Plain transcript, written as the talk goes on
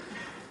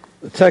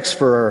The text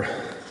for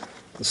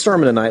the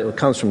sermon tonight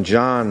comes from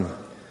John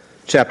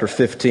chapter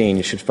 15.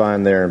 You should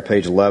find there on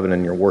page 11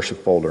 in your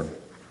worship folder.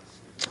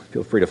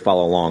 Feel free to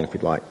follow along if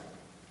you'd like.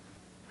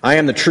 I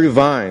am the true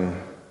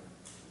vine,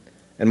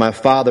 and my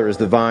Father is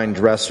the vine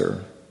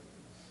dresser.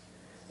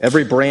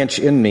 Every branch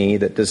in me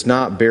that does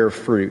not bear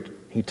fruit,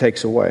 he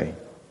takes away.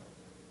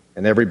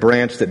 And every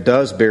branch that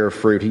does bear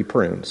fruit, he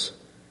prunes,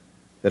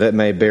 that it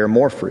may bear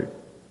more fruit.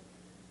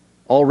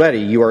 Already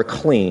you are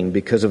clean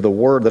because of the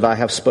word that I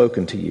have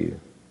spoken to you.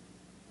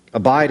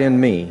 Abide in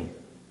me,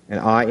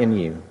 and I in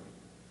you.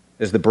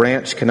 As the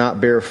branch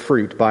cannot bear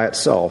fruit by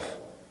itself,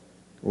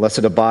 unless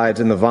it abides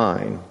in the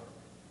vine,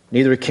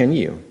 neither can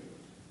you,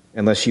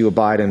 unless you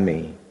abide in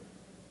me.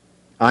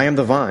 I am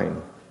the vine,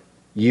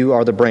 you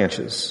are the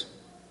branches.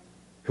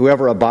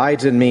 Whoever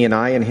abides in me and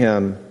I in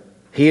him,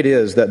 he it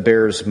is that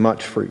bears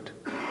much fruit.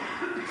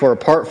 For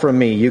apart from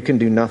me you can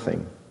do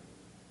nothing.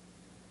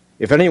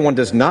 If anyone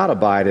does not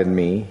abide in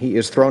me, he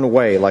is thrown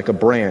away like a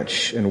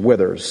branch and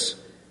withers,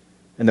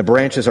 and the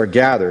branches are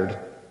gathered,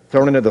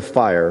 thrown into the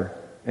fire,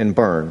 and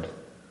burned.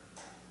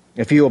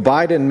 If you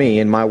abide in me,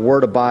 and my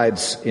word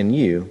abides in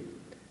you,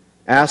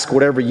 ask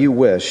whatever you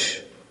wish,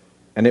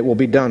 and it will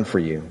be done for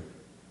you.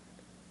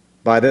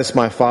 By this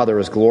my Father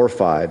is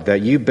glorified,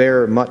 that you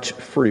bear much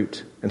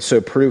fruit, and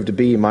so prove to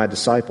be my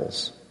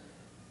disciples.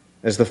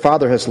 As the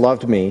Father has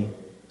loved me,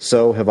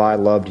 so have I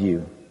loved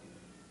you.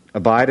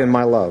 Abide in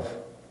my love.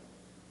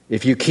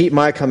 If you keep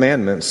my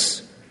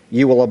commandments,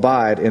 you will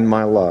abide in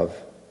my love,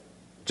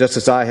 just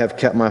as I have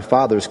kept my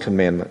Father's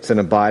commandments and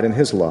abide in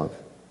his love.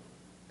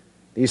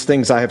 These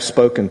things I have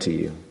spoken to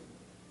you,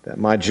 that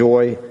my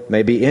joy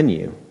may be in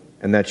you,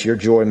 and that your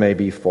joy may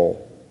be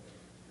full.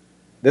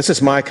 This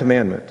is my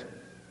commandment,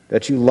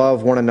 that you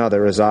love one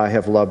another as I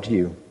have loved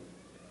you.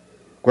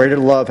 Greater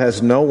love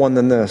has no one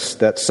than this,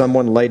 that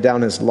someone lay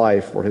down his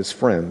life for his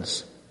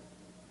friends.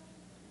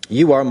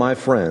 You are my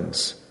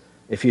friends,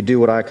 if you do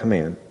what I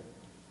command.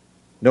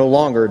 No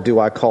longer do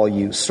I call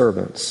you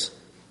servants,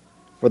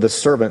 for the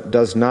servant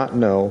does not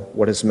know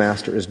what his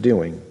master is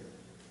doing.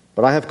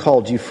 But I have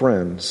called you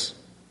friends,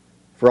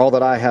 for all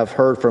that I have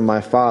heard from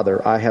my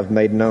Father I have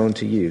made known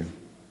to you.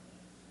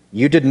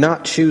 You did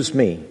not choose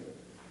me,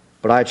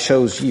 but I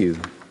chose you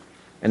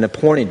and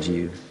appointed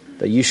you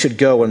that you should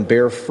go and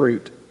bear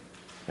fruit,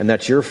 and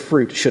that your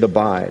fruit should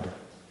abide,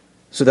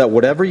 so that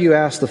whatever you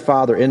ask the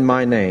Father in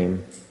my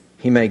name,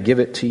 he may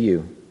give it to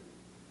you.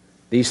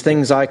 These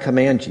things I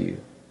command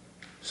you,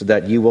 so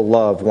that you will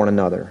love one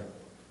another.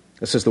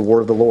 This is the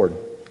word of the Lord.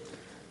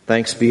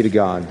 Thanks be to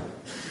God.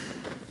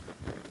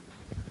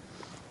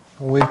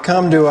 We've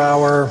come to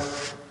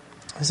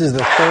this is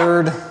the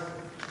third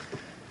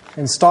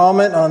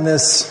installment on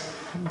this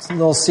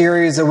little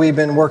series that we've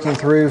been working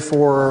through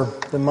for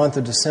the month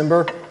of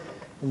December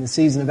in the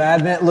season of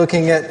Advent,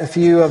 looking at a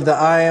few of the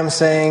I am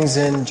sayings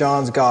in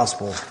John's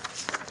Gospel.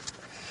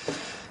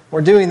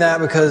 We're doing that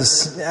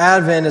because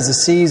Advent is a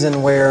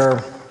season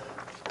where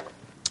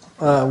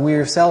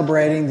we're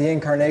celebrating the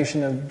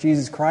incarnation of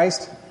Jesus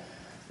Christ,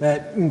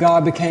 that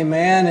God became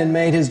man and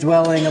made his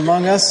dwelling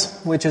among us,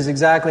 which is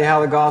exactly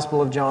how the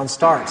Gospel of John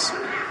starts.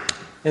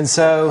 And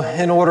so,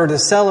 in order to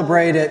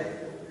celebrate it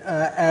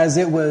as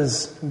it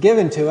was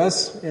given to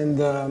us in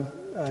the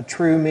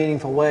true,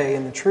 meaningful way,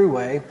 in the true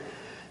way,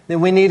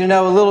 then we need to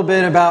know a little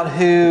bit about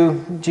who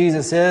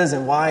Jesus is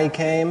and why he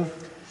came,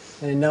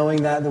 and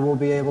knowing that we'll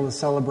be able to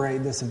celebrate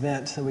this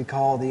event that we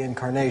call the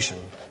Incarnation.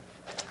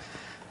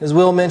 As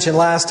Will mentioned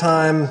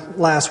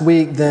last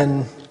week,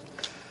 then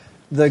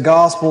the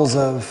Gospels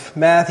of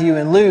Matthew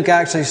and Luke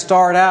actually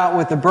start out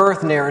with the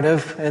birth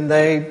narrative, and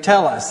they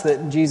tell us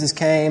that Jesus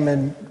came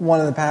in one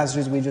of the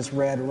passages we just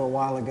read a little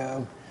while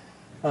ago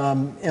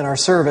in our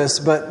service.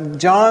 But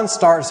John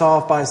starts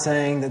off by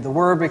saying that the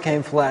Word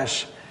became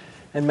flesh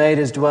and made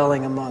his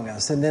dwelling among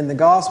us. And then the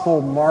Gospel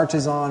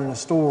marches on in a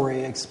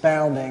story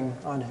expounding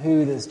on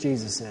who this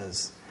Jesus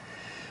is.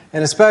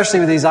 And especially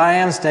with these I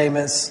am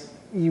statements,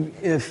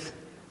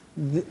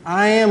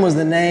 I am was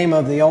the name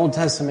of the Old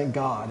Testament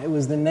God. It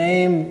was the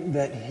name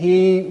that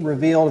he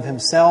revealed of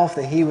himself,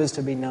 that he was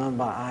to be known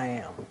by I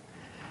am.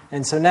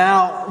 And so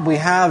now we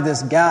have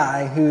this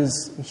guy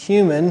whose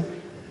human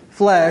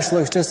flesh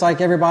looks just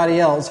like everybody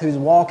else, who's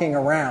walking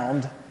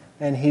around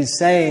and he's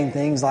saying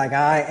things like,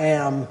 I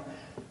am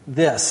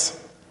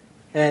this.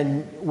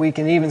 And we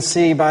can even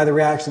see by the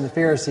reaction of the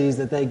Pharisees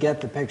that they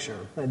get the picture.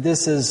 That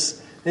this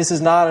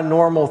is not a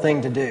normal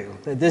thing to do.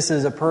 That this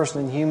is a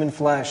person in human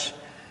flesh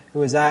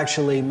who is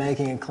actually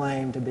making a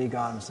claim to be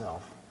God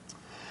himself.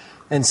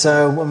 And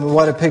so,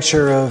 what a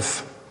picture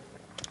of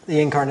the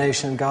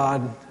incarnation of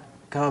God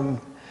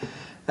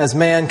as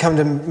man come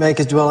to make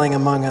his dwelling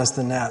among us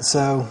than that.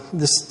 So,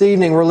 this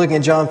evening we're looking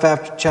at John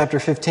chapter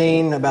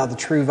 15 about the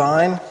true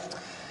vine.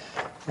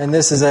 And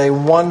this is a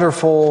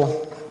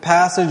wonderful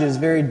passage. It's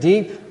very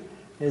deep.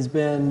 It's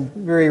been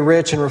very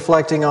rich in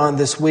reflecting on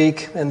this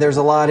week. And there's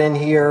a lot in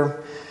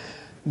here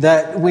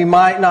that we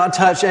might not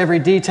touch every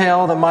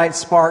detail that might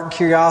spark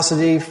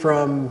curiosity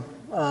from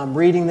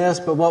reading this,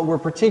 but what we're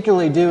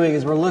particularly doing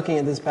is we're looking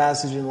at this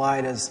passage in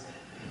light as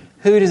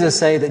who does it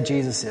say that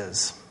Jesus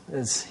is?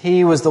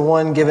 He was the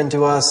one given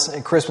to us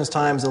at Christmas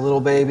time as a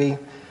little baby.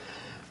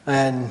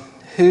 And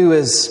who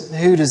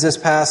does this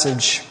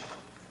passage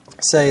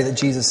say that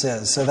Jesus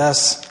is? So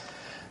that's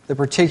the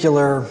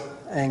particular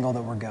angle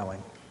that we're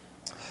going.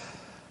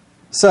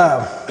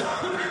 So,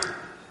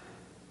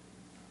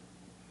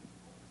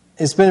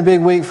 it's been a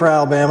big week for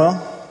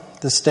Alabama,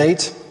 the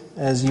state,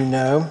 as you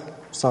know.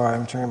 Sorry,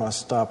 I'm turning my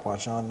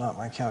stopwatch on, not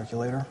my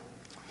calculator.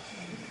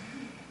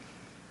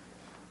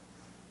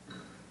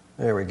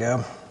 There we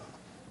go.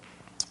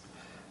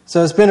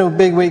 So it's been a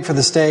big week for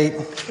the state,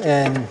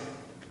 and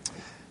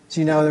as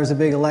you know, there's a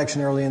big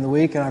election early in the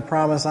week, and I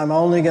promise I'm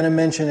only going to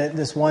mention it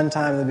this one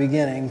time in the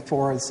beginning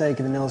for the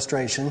sake of an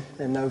illustration,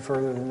 and no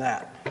further than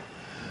that.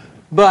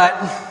 But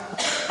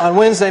on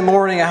Wednesday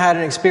morning, I had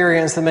an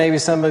experience that maybe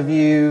some of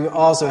you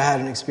also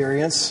had an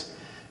experience.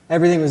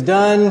 Everything was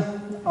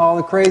done, all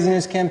the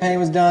craziness campaign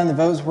was done, the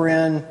votes were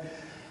in,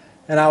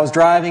 and I was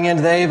driving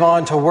into the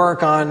Avon to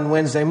work on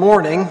Wednesday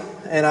morning,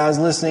 and I was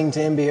listening to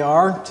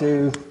NBR,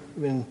 to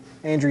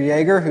Andrew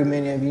Yeager, who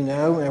many of you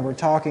know, and we're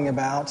talking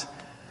about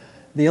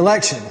the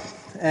election.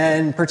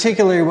 And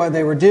particularly what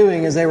they were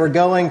doing is they were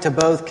going to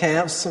both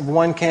camps, of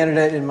one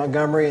candidate in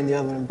Montgomery and the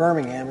other in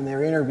Birmingham, and they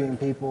were interviewing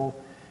people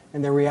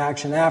and their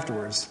reaction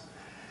afterwards.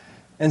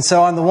 And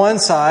so on the one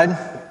side,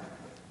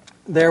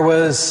 there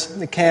was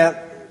the camp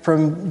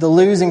from the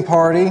losing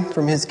party,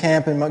 from his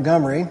camp in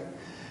Montgomery.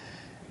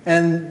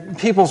 And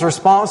people's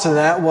response to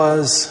that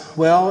was,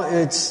 well,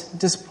 it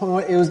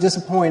was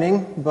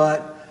disappointing,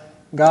 but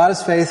God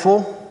is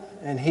faithful,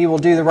 and He will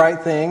do the right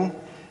thing,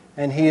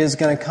 and He is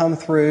going to come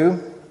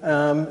through,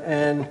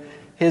 and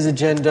His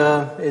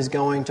agenda is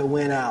going to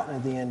win out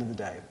at the end of the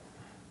day,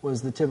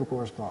 was the typical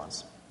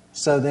response.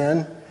 So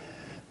then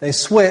they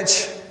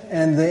switch,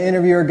 and the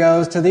interviewer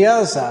goes to the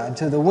other side,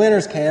 to the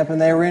winner's camp, and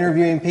they were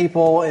interviewing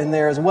people in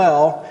there as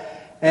well,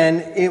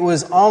 and it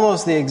was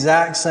almost the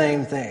exact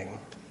same thing.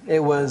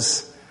 It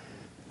was,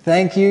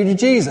 thank you to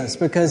Jesus,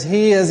 because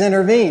He has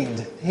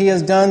intervened. He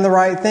has done the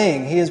right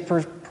thing. He has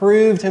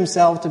proved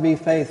Himself to be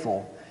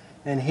faithful.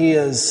 And He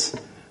has,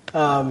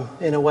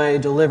 in a way,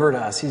 delivered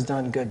us. He's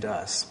done good to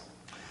us.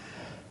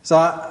 So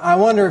I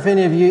wonder if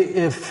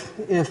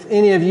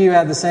any of you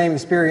had the same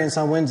experience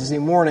on Wednesday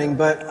morning,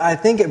 but I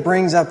think it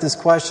brings up this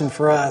question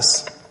for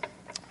us.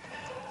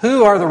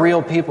 Who are the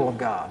real people of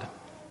God?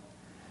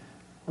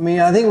 I mean,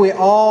 I think we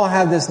all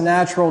have this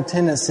natural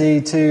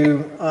tendency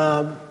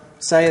to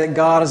say that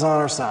God is on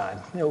our side.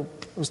 I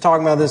was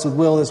talking about this with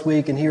Will this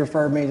week, and he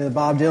referred me to the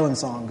Bob Dylan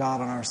song,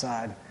 God on Our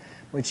Side,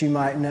 which you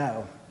might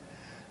know.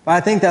 But I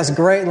think that's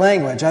great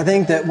language. I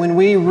think that when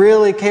we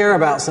really care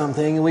about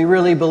something, and we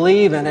really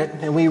believe in it,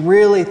 and we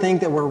really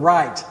think that we're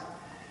right,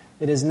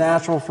 it is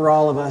natural for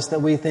all of us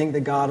that we think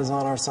that God is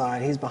on our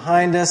side. He's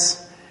behind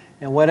us,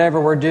 and whatever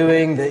we're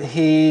doing, that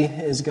He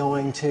is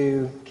going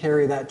to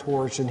carry that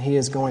torch, and He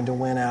is going to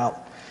win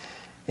out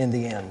in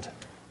the end.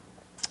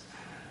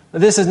 But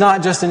this is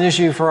not just an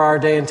issue for our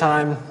day and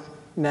time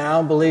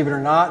now, believe it or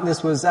not.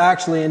 This was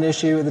actually an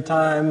issue at the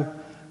time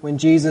when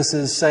Jesus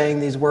is saying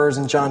these words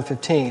in John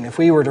 15. If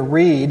we were to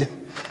read,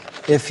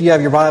 if you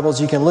have your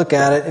Bibles, you can look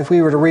at it. If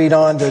we were to read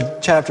on to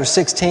chapter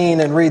 16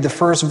 and read the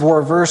first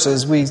 4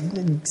 verses, we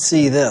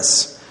see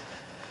this.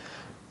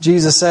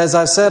 Jesus says,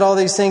 I've said all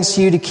these things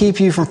to you to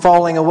keep you from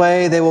falling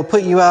away. They will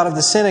put you out of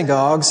the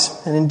synagogues.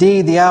 And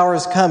indeed, the hour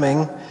is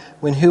coming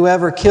when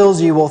whoever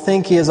kills you will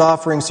think he is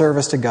offering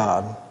service to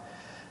God.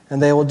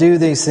 And they will do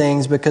these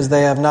things because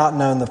they have not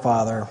known the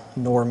Father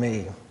nor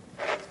me.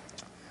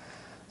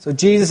 So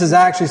Jesus is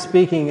actually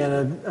speaking in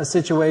a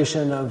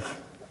situation of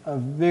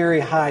very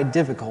high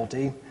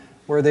difficulty,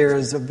 where there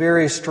is a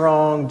very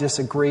strong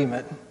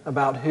disagreement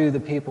about who the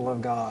people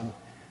of God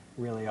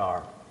really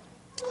are.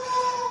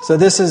 So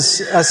this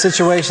is a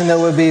situation that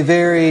would be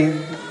very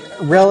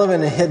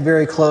relevant and hit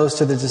very close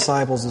to the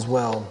disciples as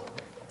well.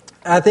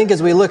 I think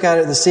as we look at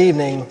it this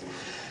evening,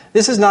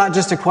 this is not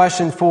just a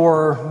question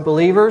for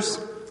believers.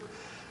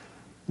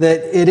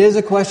 That it is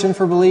a question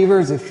for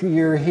believers. If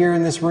you're here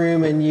in this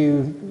room and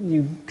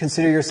you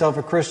consider yourself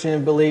a Christian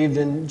and believed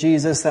in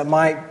Jesus, that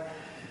might,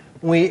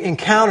 when we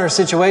encounter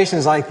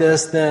situations like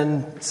this,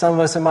 then some of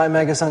us, it might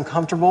make us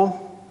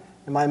uncomfortable.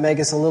 It might make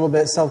us a little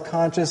bit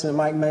self-conscious. And it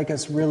might make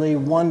us really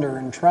wonder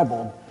and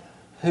troubled.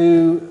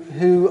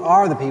 Who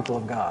are the people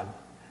of God?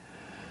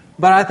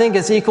 But I think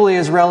it's equally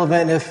as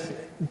relevant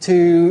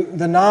to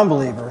the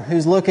non-believer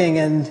who's looking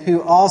and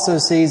who also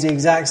sees the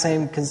exact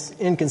same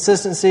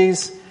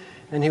inconsistencies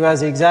and who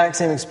has the exact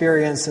same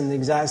experience, and the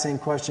exact same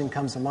question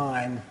comes to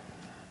mind.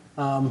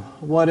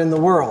 What in the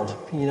world?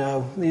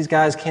 These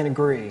guys can't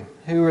agree.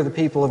 Who are the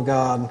people of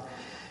God,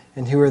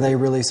 and who are they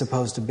really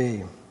supposed to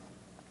be?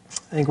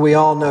 I think we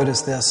all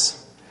notice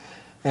this,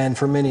 and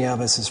for many of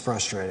us, it's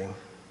frustrating.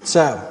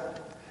 So,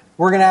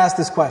 we're going to ask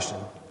this question.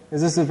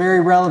 Is this a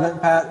very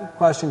relevant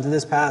question to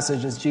this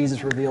passage as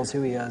Jesus reveals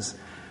who He is?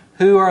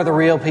 Who are the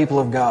real people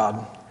of God?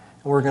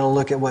 And we're going to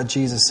look at what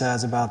Jesus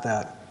says about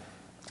that.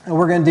 And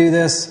we're going to do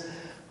this.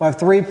 We have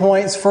 3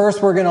 points.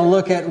 First, we're going to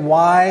look at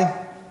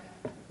why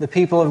the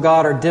people of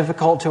God are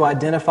difficult to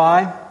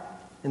identify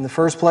in the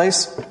first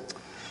place.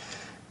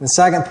 The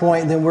second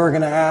point, then we're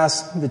going to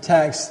ask the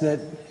text that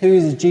who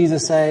does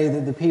Jesus say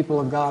that the people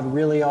of God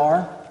really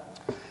are?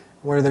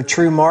 What are their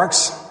true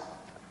marks?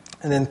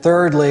 And then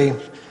thirdly,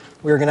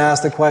 we're going to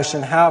ask the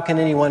question, how can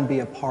anyone be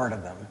a part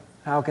of them?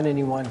 How can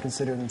anyone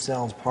consider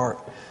themselves part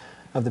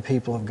of the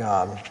people of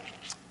God?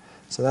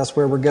 So that's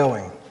where we're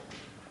going.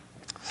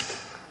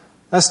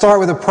 Let's start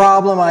with a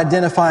problem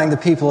identifying the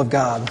people of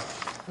God.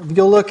 If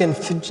you'll look in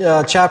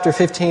chapter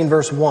 15,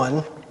 verse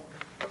 1.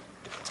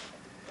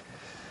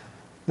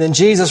 Then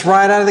Jesus,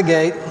 right out of the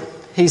gate,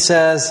 he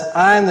says,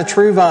 I am the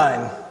true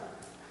vine,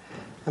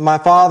 and my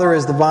Father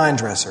is the vine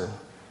dresser.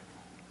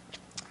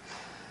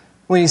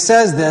 When he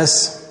says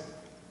this,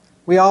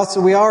 we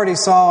already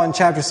saw in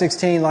chapter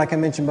 16, like I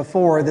mentioned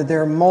before, that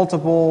there are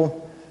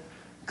multiple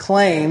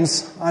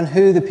claims on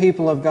who the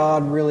people of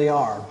God really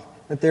are.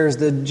 That there's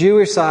the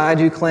Jewish side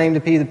who claim to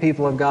be the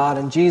people of God,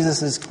 and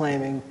Jesus is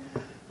claiming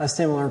a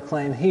similar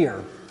claim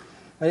here.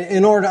 But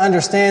in order to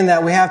understand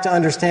that, we have to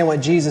understand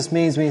what Jesus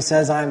means when he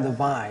says, I am the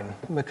vine.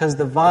 Because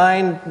the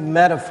vine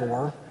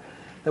metaphor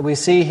that we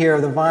see here,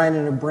 the vine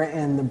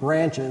and the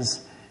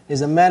branches,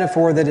 is a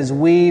metaphor that is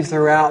weaved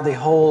throughout the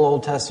whole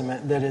Old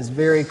Testament that is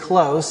very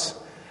close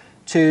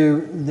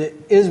to the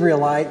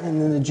Israelite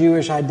and the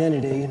Jewish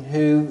identity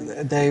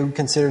who they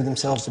consider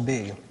themselves to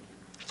be.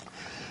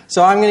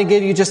 So I'm going to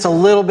give you just a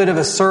little bit of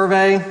a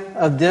survey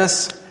of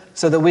this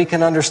so that we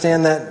can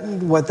understand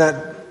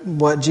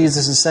what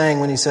Jesus is saying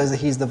when he says that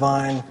he's the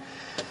vine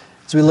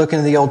as we look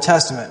into the Old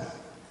Testament.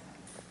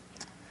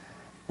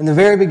 In the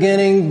very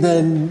beginning,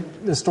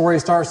 the story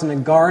starts in a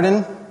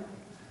garden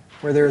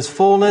where there is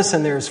fullness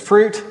and there is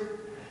fruit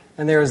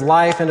and there is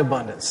life and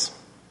abundance.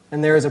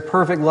 And there is a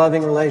perfect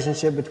loving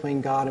relationship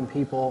between God and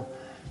people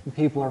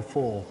are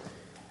full.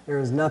 There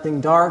is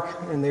nothing dark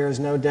and there is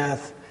no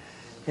death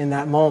in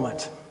that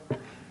moment.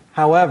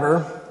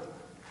 However,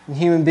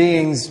 human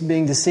beings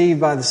being deceived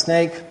by the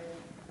snake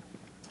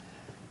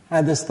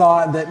had this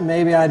thought that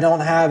maybe I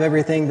don't have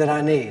everything that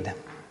I need.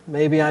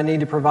 Maybe I need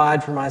to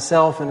provide for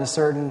myself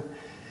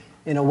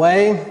in a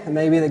way, and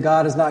maybe that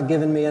God has not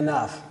given me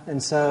enough.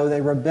 And so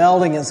they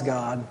rebelled against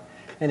God,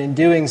 and in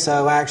doing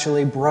so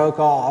actually broke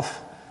off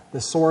the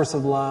source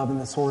of love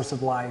and the source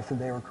of life that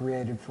they were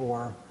created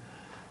for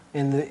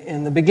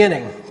in the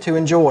beginning to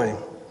enjoy.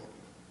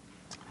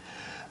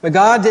 But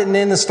God didn't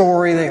end the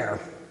story there.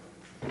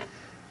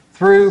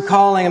 Through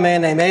calling a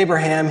man named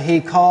Abraham,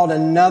 he called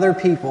another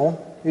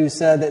people who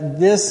said that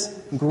this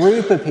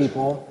group of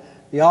people,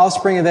 the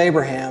offspring of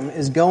Abraham,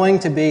 is going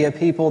to be a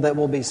people that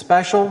will be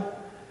special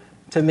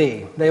to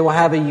me. They will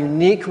have a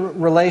unique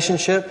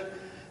relationship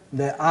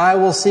that I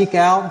will seek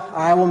out.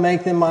 I will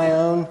make them my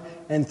own.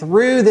 And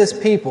through this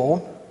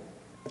people,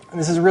 and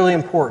this is really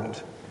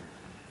important,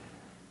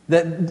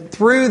 that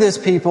through this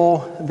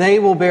people, they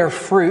will bear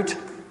fruit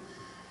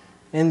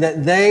and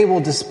that they will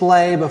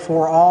display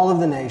before all of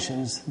the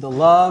nations the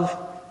love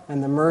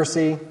and the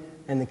mercy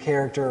and the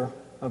character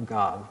of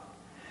God,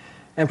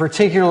 and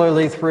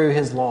particularly through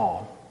his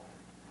law.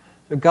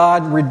 So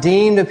God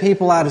redeemed a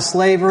people out of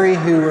slavery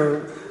who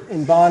were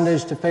in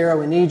bondage to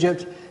Pharaoh in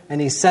Egypt,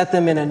 and he set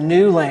them in a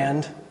new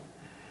land,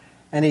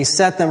 and he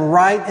set them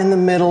right in the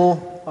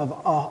middle of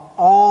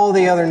all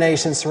the other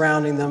nations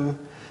surrounding them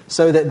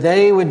so that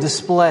they would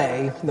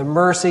display the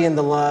mercy and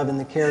the love and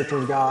the character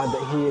of God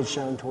that he had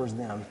shown towards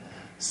them,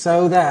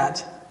 so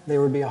that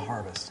there would be a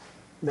harvest.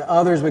 The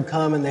others would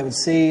come and they would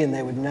see and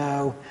they would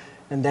know,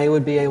 and they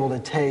would be able to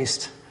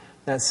taste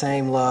that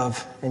same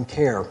love and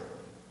care.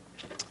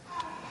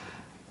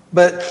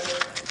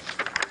 But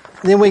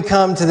then we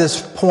come to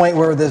this point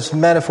where this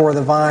metaphor of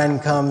the vine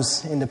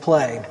comes into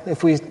play.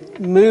 If we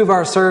move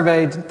our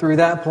survey through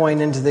that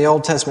point into the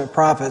Old Testament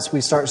prophets,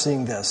 we start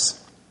seeing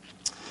this.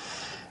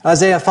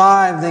 Isaiah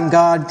 5, then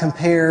God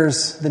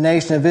compares the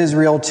nation of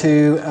Israel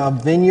to a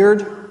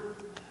vineyard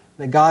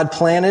that God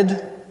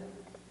planted,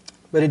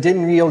 but it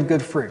didn't yield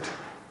good fruit.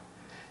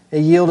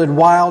 It yielded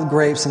wild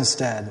grapes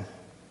instead.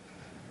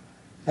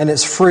 And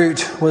its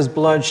fruit was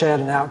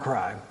bloodshed and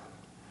outcry.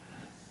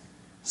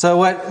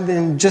 So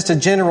in just a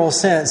general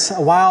sense,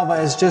 a wild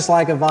vine is just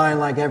like a vine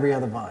like every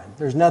other vine.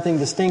 There's nothing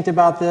distinct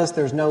about this.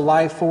 There's no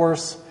life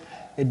force.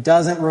 It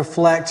doesn't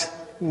reflect,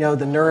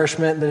 the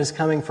nourishment that is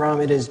coming from.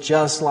 It is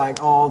just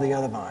like all the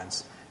other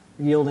vines,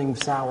 yielding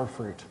sour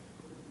fruit.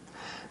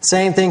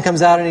 Same thing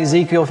comes out in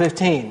Ezekiel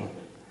 15.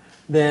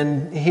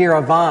 Then here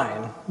a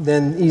vine.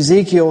 Then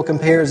Ezekiel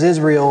compares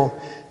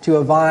Israel to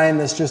a vine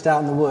that's just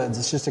out in the woods.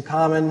 It's just a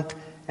common,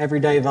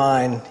 everyday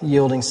vine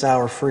yielding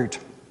sour fruit.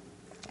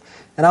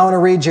 And I want to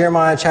read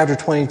Jeremiah chapter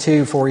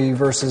 22 for you,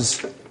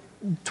 verses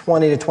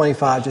 20 to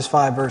 25, just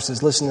 5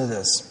 verses. Listen to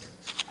this.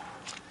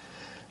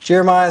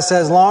 Jeremiah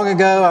says, long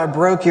ago I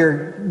broke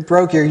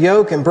your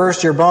yoke and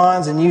burst your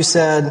bonds, and you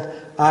said,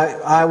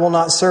 I will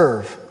not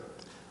serve.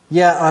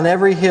 Yet on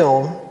every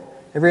hill,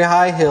 every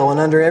high hill, and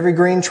under every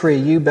green tree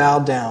you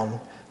bowed down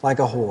like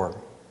a whore.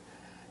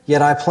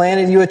 Yet I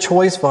planted you a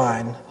choice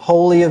vine,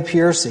 wholly of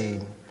pure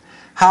seed.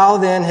 How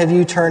then have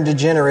you turned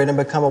degenerate and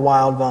become a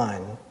wild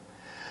vine?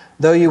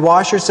 Though you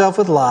wash yourself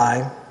with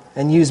lye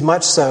and use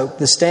much soap,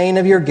 the stain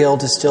of your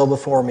guilt is still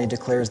before me,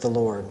 declares the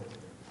Lord.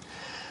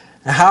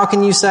 Now, how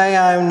can you say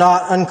I am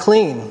not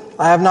unclean?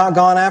 I have not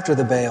gone after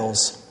the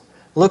Baals.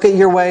 Look at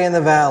your way in the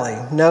valley.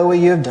 Know what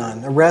you have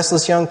done. A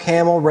restless young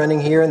camel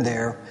running here and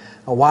there,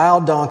 a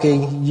wild donkey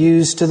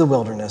used to the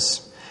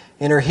wilderness.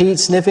 In her heat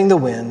sniffing the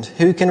wind,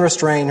 who can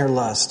restrain her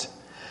lust?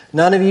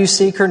 None of you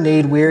seek her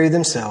need weary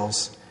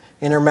themselves.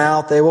 In her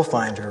mouth they will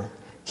find her.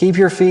 Keep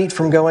your feet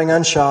from going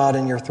unshod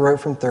and your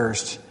throat from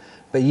thirst.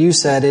 But you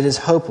said, it is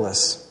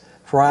hopeless,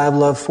 for I have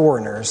loved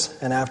foreigners,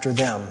 and after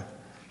them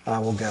I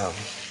will go.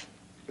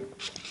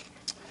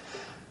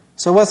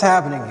 So what's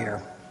happening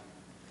here?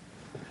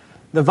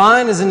 The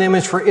vine is an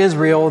image for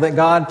Israel that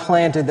God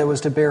planted that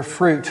was to bear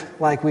fruit,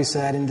 like we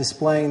said, in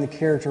displaying the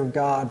character of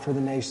God for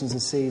the nations to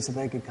see so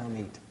they could come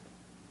eat.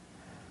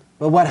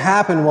 But what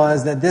happened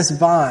was that this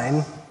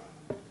vine,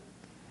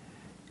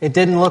 it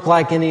didn't look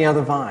like any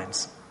other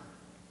vines.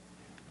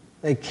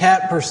 They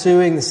kept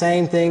pursuing the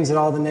same things that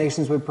all the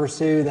nations would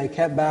pursue. They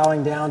kept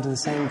bowing down to the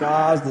same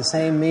gods, the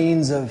same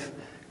means of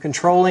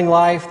controlling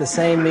life, the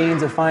same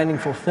means of finding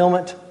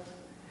fulfillment.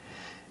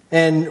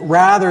 And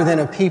rather than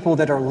a people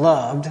that are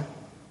loved,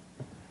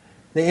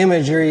 the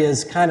imagery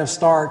is kind of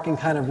stark and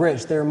kind of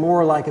rich. They're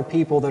more like a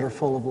people that are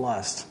full of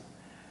lust.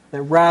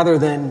 That rather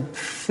than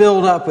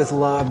filled up with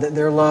love, that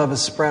their love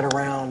is spread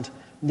around,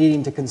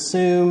 needing to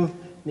consume,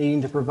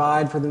 needing to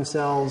provide for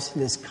themselves,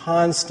 this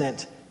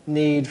constant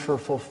need for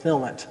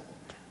fulfillment,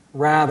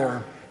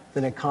 rather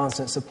than a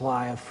constant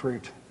supply of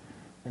fruit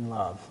and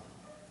love.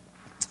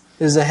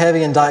 This is a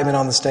heavy indictment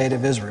on the state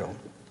of Israel.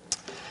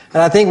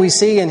 And I think we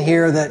see in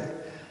here that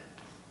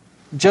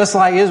just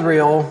like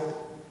Israel,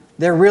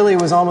 there really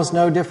was almost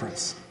no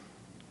difference.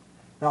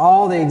 Now,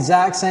 all the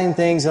exact same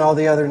things that all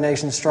the other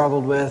nations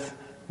struggled with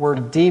were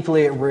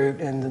deeply at root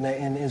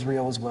in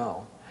Israel as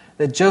well.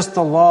 That just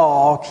the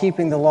law,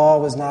 keeping the law,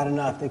 was not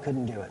enough. They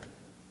couldn't do it.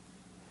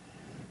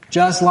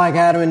 Just like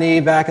Adam and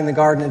Eve back in the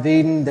Garden of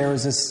Eden, there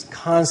was this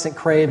constant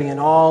craving in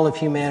all of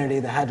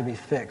humanity that had to be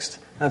fixed,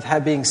 of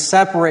being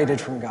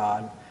separated from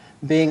God,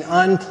 being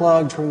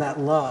unplugged from that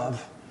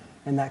love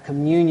and that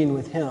communion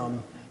with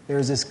Him.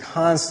 There's this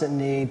constant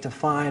need to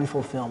find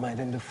fulfillment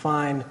and to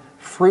find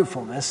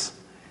fruitfulness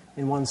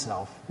in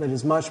oneself that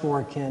is much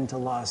more akin to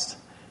lust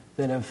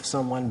than of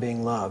someone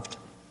being loved.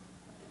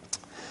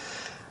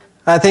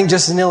 I think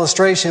just as an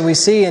illustration, we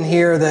see in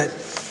here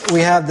that we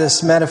have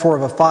this metaphor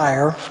of a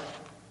fire,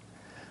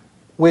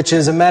 which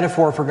is a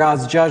metaphor for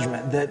God's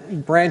judgment,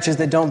 that branches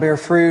that don't bear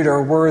fruit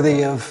are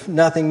worthy of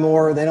nothing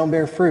more. They don't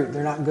bear fruit.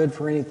 They're not good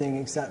for anything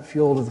except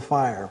fuel to the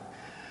fire.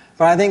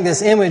 But I think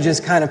this image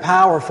is kind of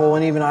powerful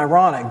and even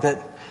ironic,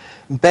 that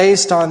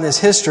based on this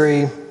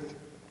history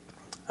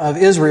of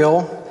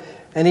Israel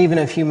and even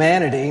of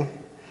humanity,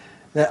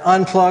 that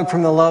unplugged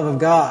from the love of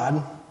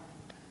God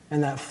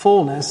and that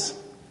fullness,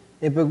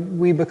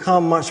 we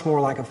become much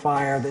more like a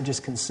fire that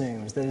just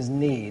consumes, that is a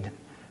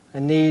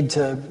need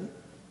to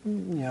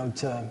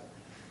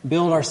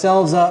build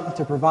ourselves up,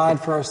 to provide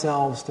for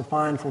ourselves, to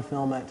find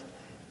fulfillment.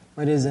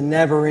 It is a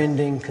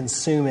never-ending,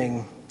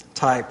 consuming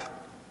type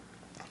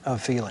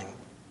of feeling.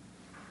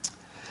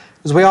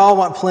 Because we all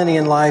want plenty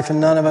in life, and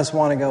none of us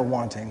want to go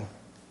wanting.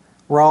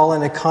 We're all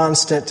in a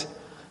constant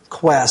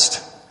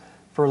quest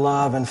for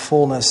love and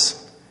fullness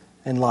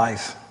in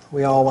life.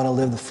 We all want to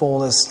live the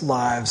fullest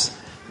lives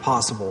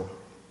possible.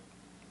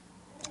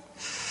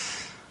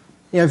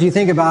 If you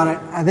think about it,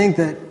 I think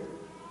that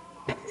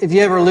if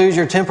you ever lose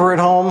your temper at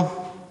home,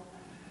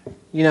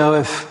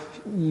 if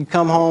you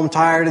come home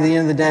tired at the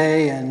end of the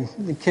day and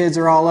the kids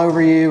are all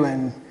over you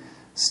and,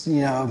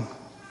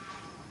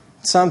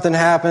 something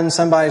happens,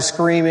 somebody's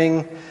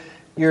screaming,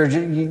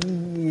 this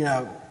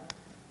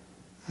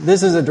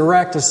is a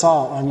direct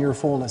assault on your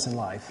fullness in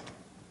life.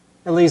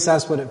 At least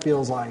that's what it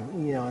feels like,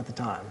 at the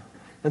time.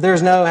 That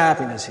there's no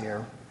happiness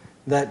here.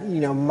 That,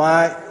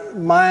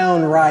 my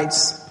own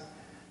rights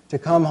to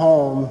come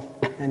home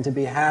and to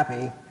be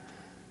happy,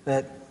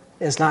 that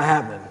it's not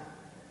happening.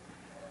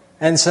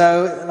 And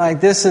so,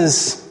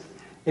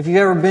 if you've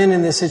ever been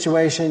in this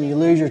situation, you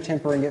lose your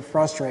temper and get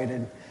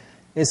frustrated,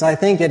 I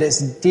think at its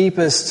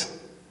deepest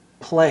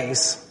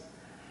place,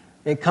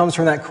 it comes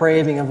from that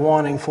craving of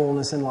wanting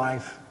fullness in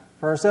life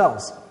for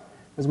ourselves.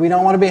 Because we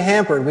don't want to be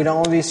hampered. We don't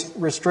want to be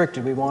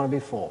restricted. We want to be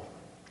full.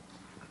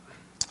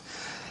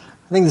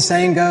 I think the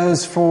same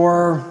goes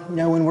for,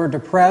 when we're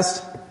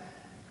depressed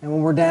and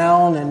when we're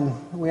down and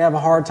we have a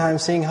hard time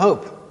seeing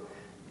hope.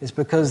 It's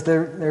because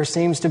there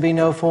seems to be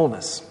no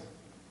fullness.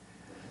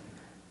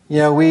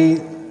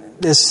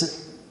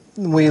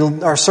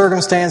 Our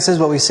circumstances,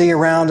 what we see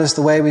around us,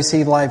 the way we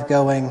see life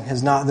going,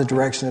 is not the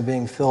direction of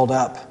being filled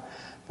up,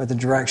 but the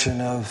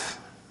direction of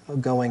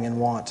going in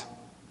want.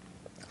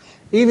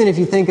 Even if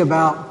you think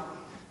about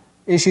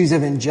issues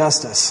of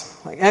injustice,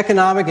 like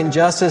economic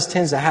injustice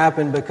tends to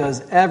happen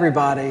because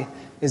everybody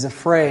is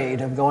afraid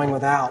of going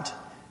without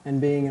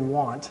and being in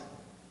want.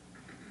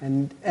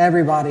 And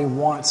everybody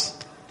wants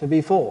to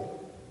be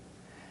full.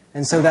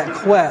 And so that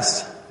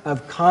quest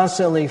of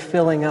constantly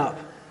filling up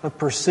of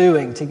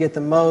pursuing to get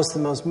the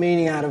most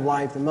meaning out of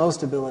life, the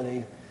most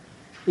ability,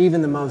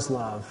 even the most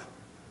love,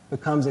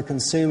 becomes a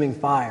consuming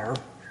fire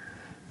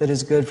that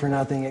is good for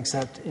nothing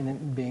except in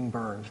it being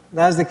burned.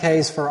 That is the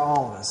case for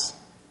all of us.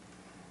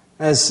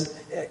 As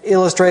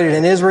illustrated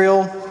in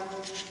Israel,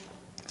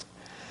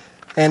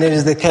 and it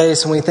is the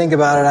case when we think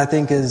about it, I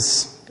think it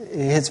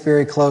hits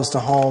very close to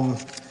home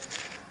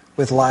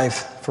with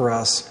life for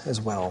us as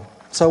well.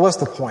 So what's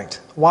the point?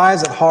 Why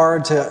is it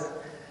hard to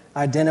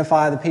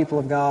identify the people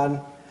of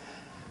God?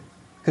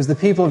 Because the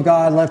people of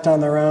God left on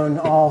their own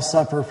all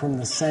suffer from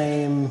the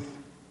same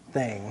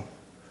thing.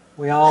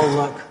 We all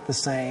look the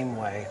same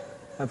way,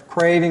 of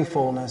craving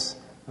fullness,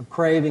 of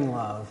craving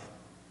love,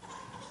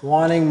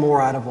 wanting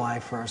more out of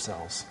life for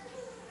ourselves.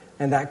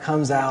 And that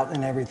comes out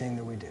in everything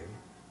that we do.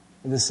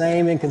 The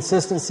same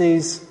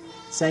inconsistencies,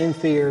 same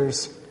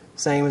fears,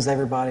 same as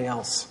everybody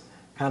else.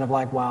 Kind of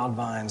like wild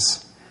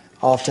vines,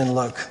 often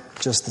look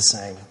just the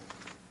same.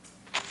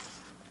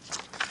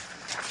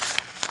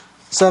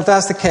 So if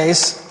that's the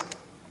case,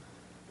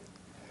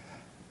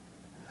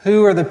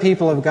 who are the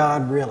people of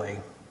God really?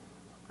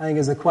 I think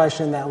is the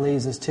question that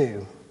leads us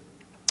to.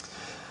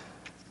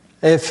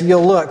 If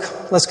you'll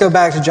look, let's go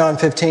back to John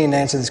 15 to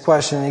answer this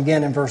question,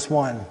 again in verse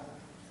 1.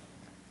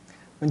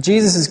 When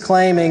Jesus is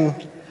claiming,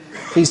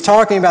 he's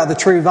talking about the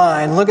true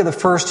vine, look at the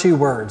first two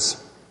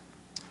words.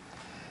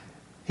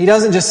 He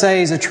doesn't just say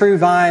he's a true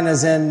vine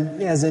as in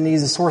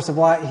he's a source of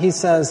life. He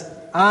says,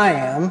 I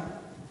am,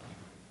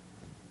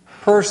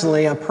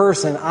 personally, a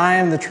person, I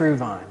am the true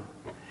vine.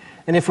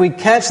 And if we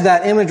catch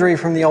that imagery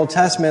from the Old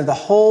Testament, the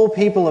whole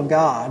people of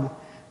God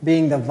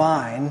being the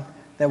vine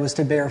that was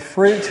to bear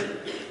fruit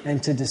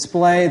and to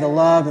display the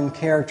love and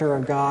character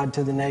of God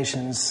to the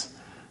nations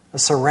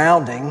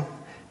surrounding,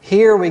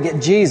 here we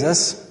get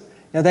Jesus.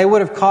 Now, they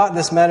would have caught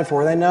this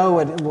metaphor. They know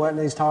what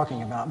he's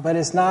talking about. But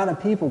it's not a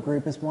people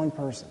group. It's one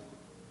person.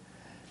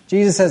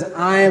 Jesus says,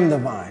 I am the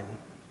vine.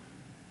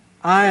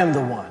 I am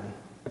the one.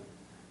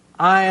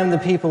 I am the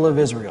people of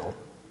Israel.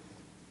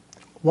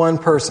 One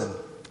person.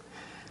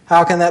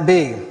 How can that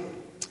be?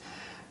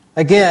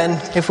 Again,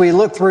 if we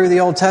look through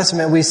the Old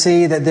Testament, we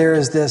see that there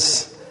is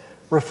this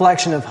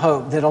reflection of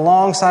hope. That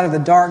alongside of the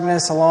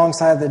darkness,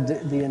 alongside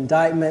the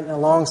indictment,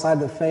 alongside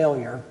the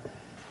failure,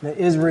 that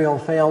Israel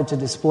failed to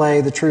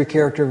display the true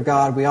character of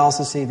God, we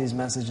also see these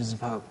messages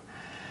of hope.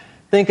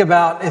 Think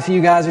about if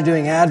you guys are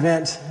doing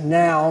Advent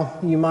now,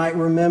 you might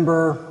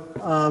remember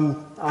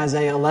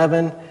Isaiah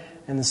 11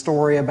 and the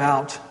story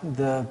about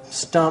the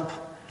stump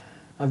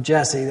of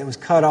Jesse that was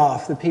cut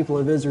off, the people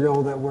of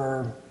Israel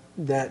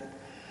that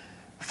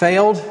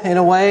failed in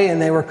a way and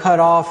they were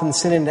cut off and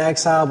sent into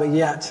exile, but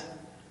yet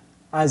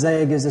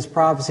Isaiah gives this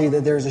prophecy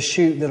that there's a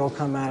shoot that will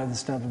come out of the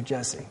stump of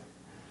Jesse.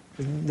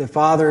 The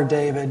father of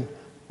David,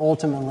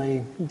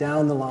 ultimately,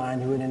 down the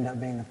line, who would end up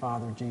being the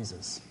father of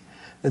Jesus.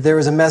 That there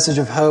was a message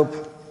of hope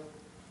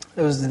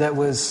that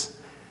was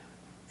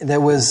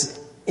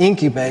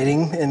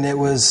incubating, and it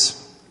was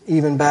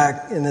even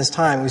back in this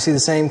time. We see the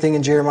same thing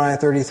in Jeremiah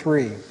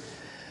 33.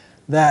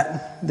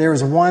 That there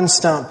was one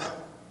stump,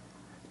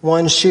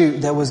 one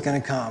shoot that was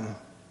going to come.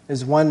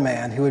 There's one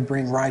man who would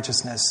bring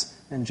righteousness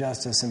and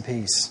justice and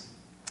peace.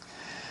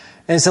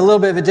 And it's a little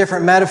bit of a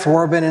different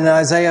metaphor, but in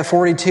Isaiah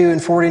 42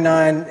 and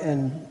 49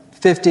 and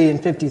 50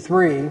 and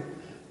 53,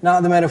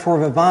 not the metaphor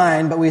of a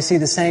vine, but we see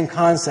the same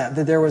concept,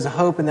 that there was a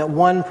hope and that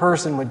one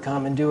person would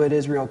come and do what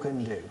Israel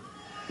couldn't do.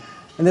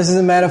 And this is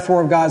a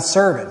metaphor of God's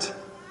servant,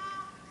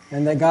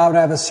 and that God would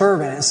have a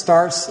servant. It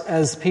starts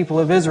as people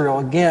of Israel,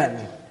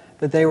 again,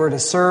 that they were to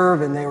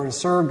serve, and they were to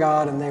serve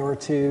God, and they were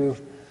to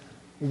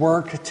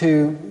work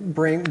to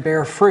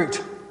bear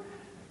fruit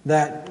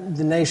that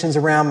the nations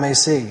around may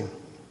see.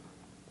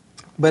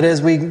 But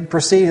as we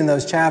proceed in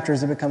those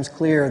chapters, it becomes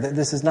clear that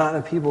this is not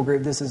a people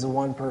group, this is a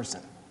one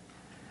person.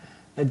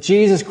 That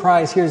Jesus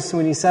Christ, here's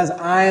when he says,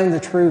 I am the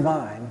true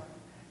vine,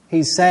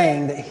 he's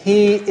saying that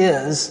he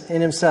is,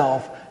 in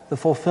himself, the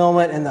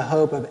fulfillment and the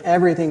hope of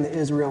everything that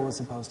Israel was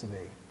supposed to be.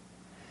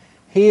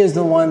 He is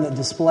the one that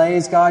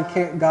displays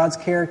God's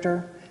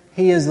character.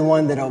 He is the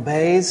one that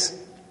obeys.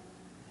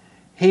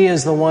 He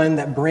is the one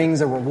that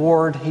brings a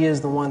reward. He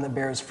is the one that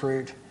bears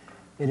fruit.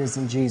 It is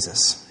in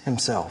Jesus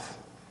himself.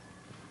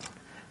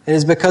 It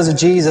is because of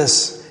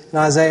Jesus in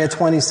Isaiah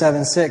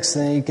 27:6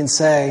 that you can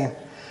say,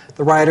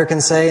 the writer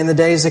can say, in the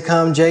days to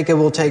come, Jacob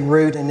will take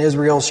root and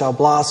Israel shall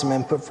blossom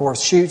and put forth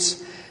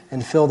shoots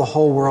and fill the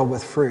whole world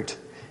with fruit.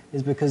 It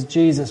is because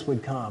Jesus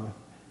would come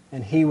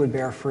and he would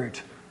bear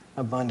fruit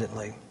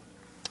abundantly.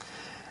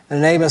 And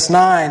in Amos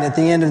 9, at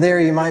the end of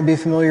there, you might be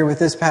familiar with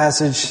this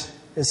passage.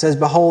 It says,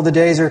 behold, the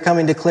days are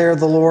coming, declared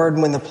the Lord,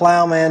 when the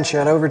plowman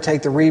shall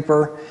overtake the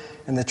reaper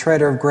and the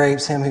treader of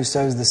grapes, him who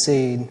sows the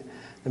seed.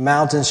 The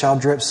mountains shall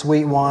drip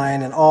sweet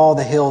wine, and all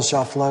the hills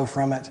shall flow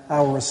from it.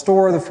 I will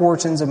restore the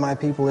fortunes of my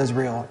people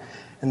Israel,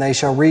 and they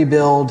shall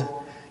rebuild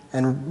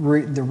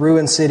the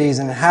ruined cities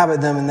and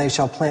inhabit them, and they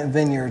shall plant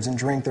vineyards and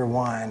drink their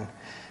wine,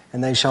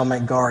 and they shall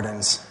make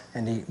gardens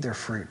and eat their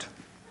fruit.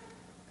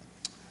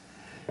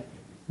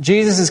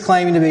 Jesus is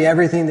claiming to be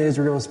everything that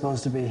Israel is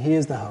supposed to be. He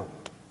is the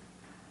hope.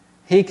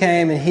 He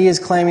came and he is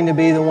claiming to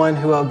be the one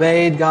who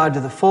obeyed God to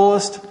the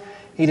fullest.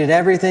 He did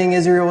everything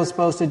Israel was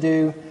supposed to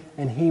do,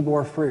 and he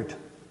bore fruit.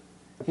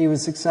 He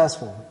was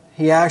successful.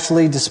 He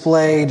actually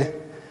displayed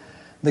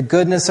the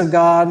goodness of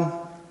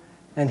God,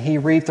 and he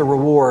reaped the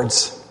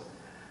rewards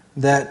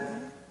that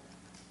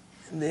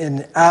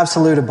in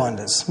absolute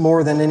abundance,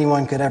 more than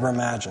anyone could ever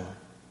imagine.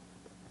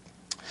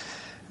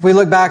 If we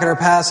look back at our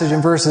passage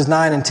in verses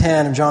 9 and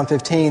 10 of John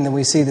 15, then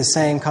we see the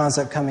same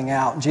concept coming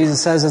out.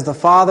 Jesus says, "As the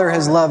Father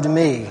has loved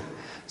me,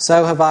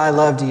 so have I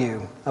loved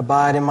you.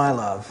 Abide in my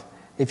love.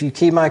 If you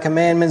keep my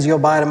commandments, you'll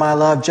abide in my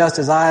love, just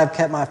as I have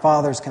kept my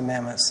Father's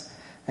commandments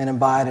and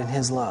abide in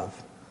his love."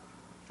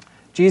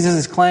 Jesus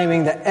is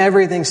claiming that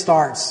everything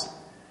starts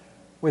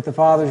with the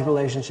Father's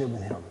relationship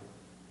with him.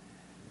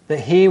 That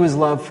he was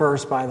loved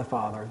first by the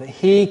Father. That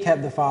he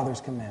kept the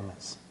Father's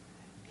commandments.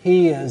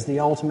 He is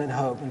the ultimate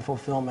hope and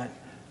fulfillment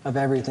of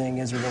everything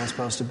Israel is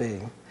supposed to be.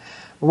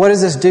 But what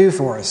does this do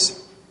for us?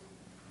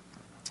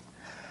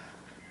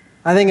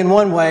 I think in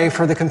one way,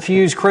 for the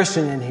confused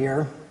Christian in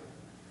here,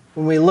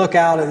 when we look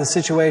out at the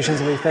situations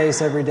that we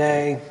face every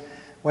day,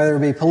 whether it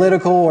be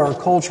political or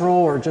cultural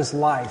or just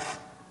life,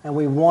 and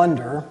we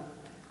wonder,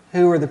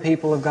 who are the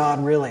people of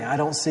God really? I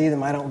don't see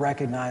them. I don't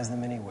recognize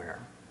them anywhere.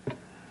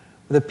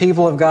 The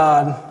people of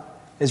God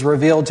is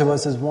revealed to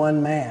us as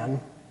one man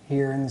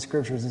here in the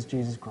Scriptures as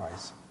Jesus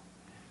Christ.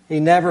 He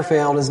never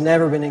failed, has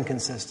never been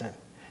inconsistent.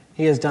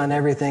 He has done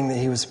everything that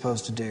he was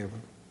supposed to do.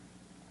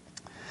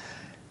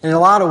 In a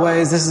lot of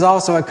ways, this is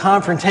also a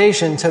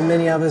confrontation to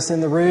many of us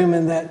in the room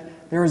in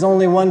that there is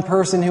only one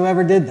person who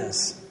ever did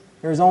this.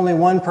 There is only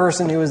one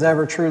person who has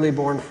ever truly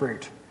borne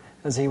fruit,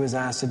 as he was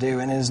asked to do,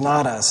 and it is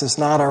not us. It's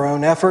not our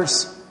own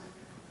efforts.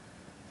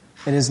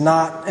 It is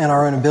not in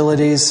our own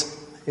abilities.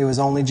 It was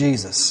only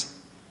Jesus.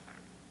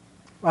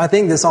 I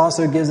think this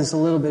also gives us a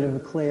little bit of a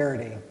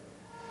clarity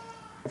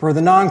for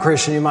the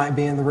non-Christian who might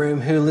be in the room,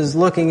 who is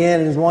looking in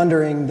and is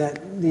wondering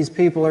that these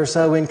people are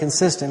so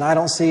inconsistent. I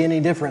don't see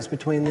any difference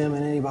between them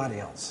and anybody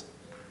else.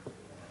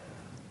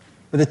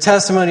 But the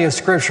testimony of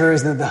Scripture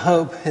is that the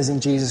hope is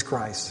in Jesus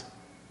Christ.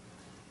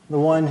 The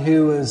one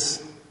who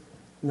was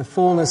in the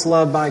fullness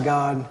loved by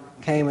God,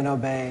 came and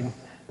obeyed,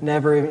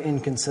 never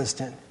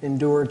inconsistent,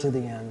 endured to the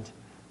end,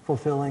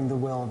 fulfilling the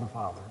will of the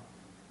Father.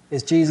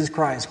 Is Jesus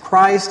Christ.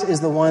 Christ is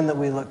the one that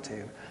we look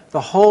to.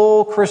 The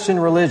whole Christian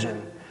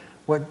religion,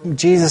 what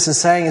Jesus is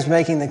saying is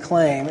making the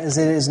claim, is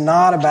it is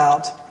not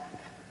about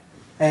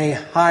a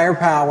higher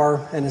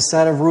power and a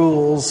set of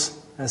rules,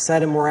 a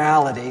set of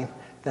morality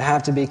that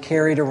have to be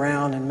carried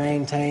around and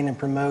maintained and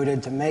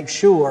promoted to make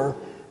sure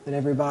that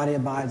everybody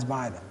abides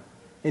by them.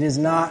 It is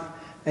not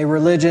a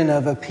religion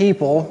of a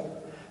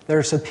people that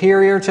are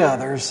superior to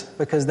others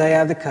because they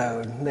have the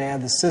code, they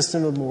have the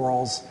system of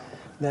morals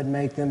that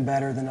make them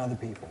better than other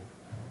people.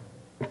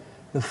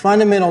 The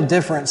fundamental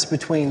difference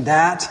between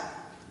that,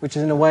 which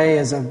in a way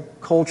is a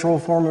cultural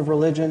form of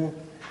religion,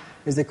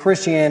 is that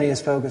Christianity is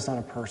focused on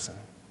a person.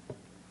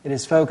 It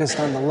is focused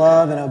on the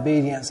love and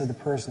obedience of the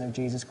person of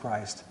Jesus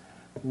Christ,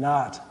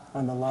 not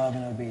on the love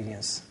and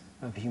obedience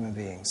of human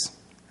beings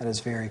at its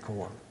very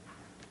core.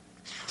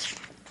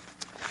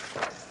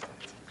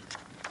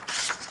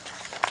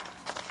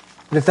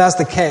 But if that's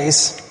the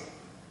case,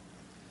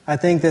 I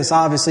think this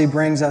obviously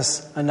brings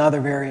us another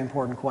very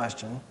important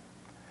question.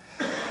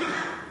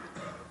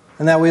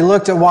 And that we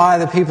looked at why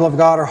the people of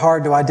God are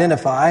hard to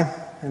identify,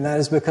 and that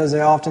is because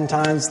they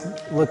oftentimes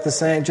look the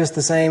same, just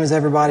the same as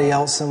everybody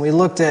else. And we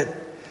looked at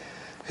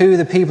who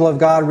the people of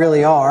God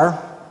really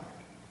are,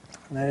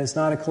 and that it's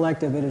not a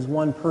collective, it is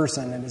one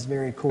person at its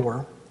very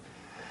core.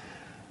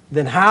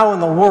 Then how in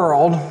the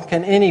world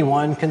can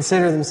anyone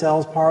consider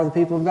themselves part of the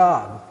people of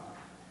God?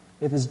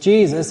 If it's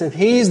Jesus, if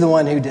He's the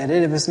one who did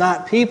it, if it's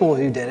not people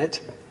who did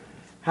it,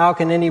 how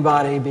can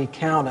anybody be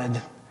counted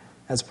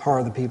as part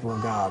of the people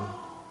of God?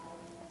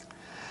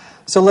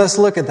 So let's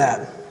look at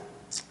that.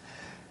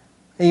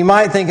 And you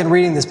might think in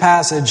reading this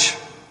passage,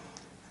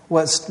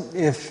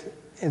 if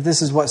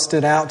this is what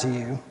stood out to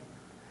you.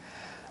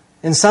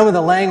 In some of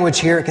the language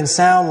here, it can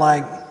sound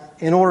like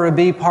in order to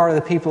be part of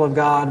the people of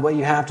God, what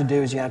you have to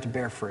do is you have to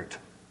bear fruit.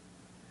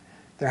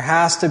 There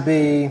has to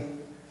be,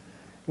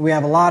 we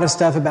have a lot of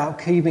stuff about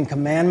keeping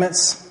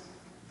commandments.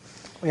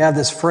 We have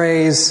this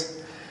phrase,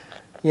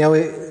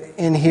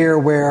 in here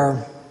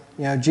where,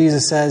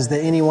 Jesus says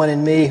that anyone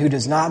in me who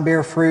does not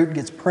bear fruit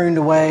gets pruned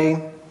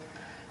away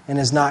and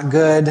is not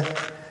good.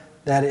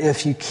 That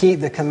if you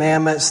keep the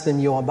commandments, then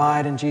you'll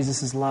abide in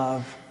Jesus'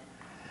 love.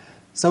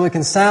 So it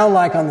can sound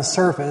like on the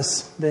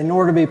surface that in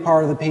order to be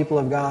part of the people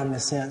of God, in a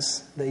sense,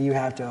 that you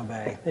have to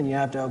obey. And you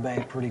have to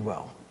obey pretty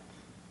well.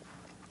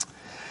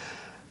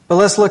 But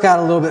let's look out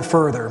a little bit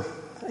further.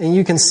 And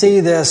you can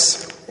see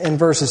this in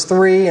verses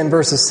 3 and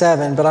verses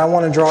 7, but I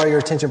want to draw your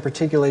attention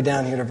particularly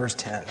down here to verse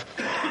 10.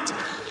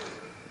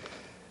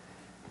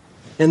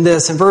 In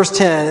verse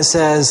 10, it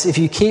says, "If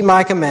you keep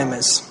my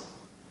commandments,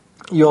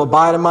 you'll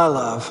abide in my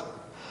love,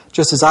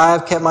 just as I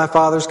have kept my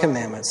Father's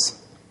commandments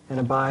and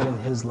abide in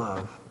His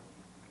love."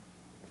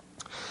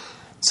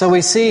 So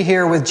we see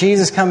here with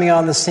Jesus coming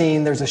on the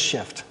scene, there's a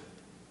shift.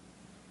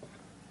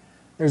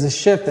 there's a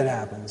shift that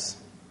happens.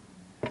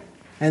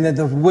 And that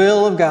the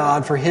will of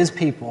God for His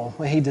people,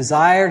 what He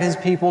desired His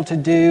people to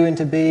do and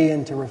to be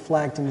and to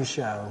reflect and to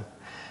show,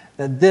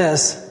 that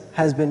this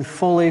has been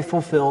fully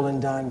fulfilled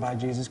and done by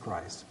Jesus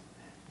Christ.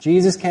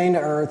 Jesus came to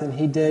earth and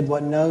He did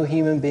what no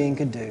human being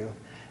could do,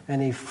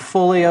 and He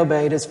fully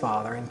obeyed His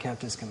Father and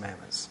kept His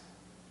commandments.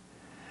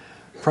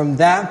 From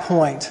that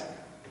point,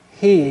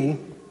 He,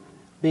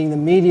 being the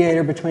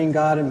mediator between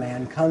God and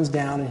man, comes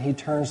down and He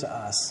turns to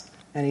us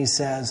and He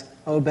says,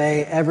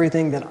 obey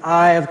everything that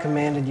I have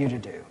commanded you to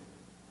do.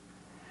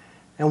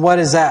 And what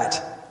is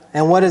that?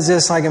 And what is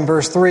this, like in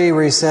verse 3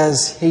 where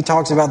he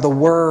talks about the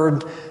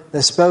word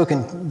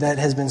that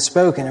has been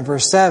spoken. In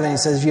verse 7 he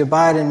says, you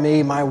abide in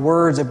me, my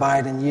words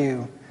abide in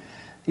you.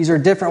 These are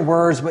different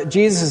words, but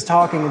Jesus is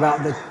talking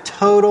about the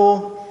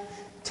total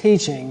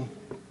teaching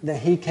that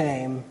He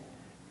came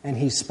and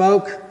He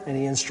spoke and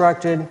He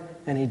instructed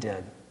and He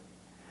did.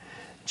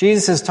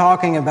 Jesus is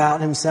talking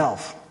about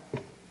Himself.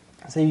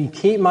 So you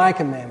keep my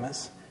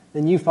commandments,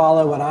 then you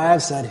follow what I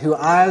have said, who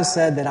I have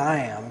said that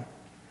I am,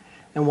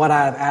 and what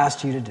I have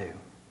asked you to do.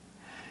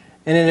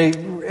 And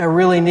in a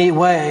really neat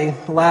way,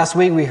 last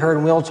week we heard,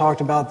 and Will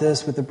talked about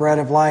this with the bread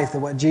of life, that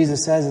what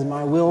Jesus says is,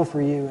 my will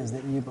for you is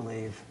that you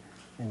believe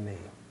in me.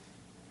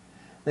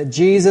 That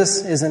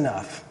Jesus is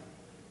enough.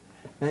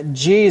 That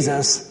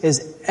Jesus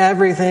is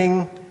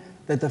everything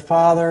that the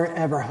Father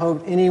ever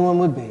hoped anyone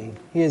would be.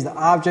 He is the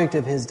object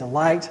of His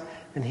delight,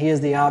 and He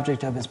is the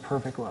object of His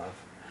perfect love.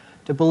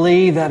 To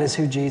believe that is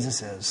who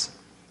Jesus is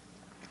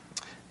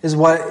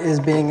what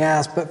is being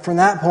asked. But from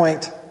that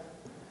point,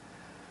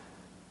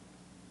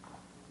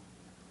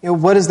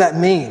 what does that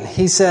mean?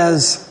 He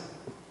says,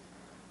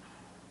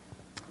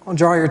 I'll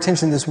draw your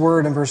attention to this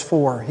word in verse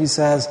 4. He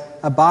says,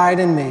 abide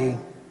in me,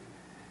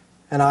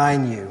 and I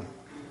in you.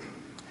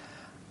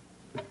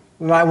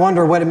 We might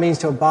wonder what it means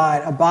to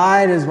abide.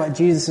 Abide is what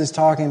Jesus is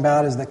talking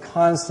about, is the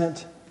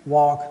constant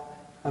walk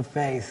of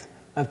faith,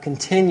 of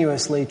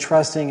continuously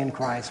trusting in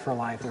Christ for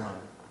life alone.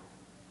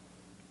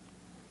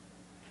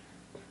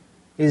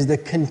 It is the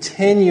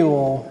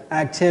continual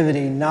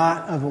activity,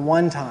 not of a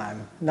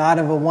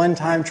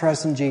one-time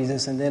trust in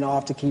Jesus and then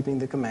off to keeping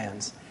the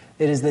commands.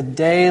 It is the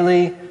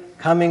daily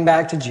coming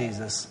back to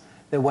Jesus,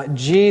 that what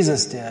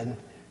Jesus did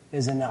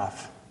is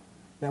enough.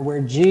 That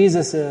where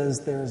Jesus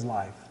is, there is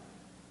life.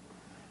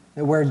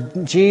 That where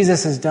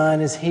Jesus has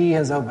done is He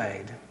has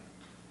obeyed.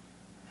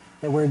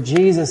 That where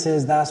Jesus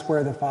is, that's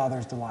where the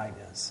Father's delight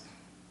is.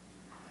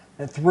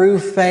 That through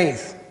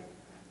faith,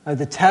 of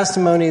the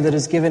testimony that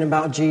is given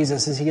about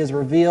Jesus, as He has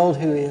revealed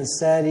who He has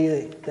said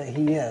that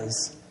He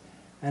is,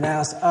 and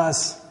asked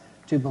us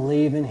to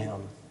believe in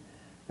Him.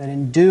 That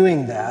in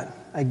doing that,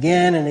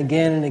 again and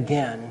again and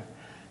again,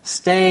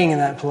 staying in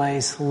that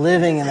place,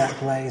 living in that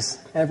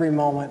place, every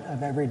moment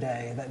of every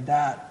day,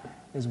 that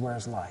is where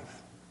is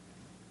life.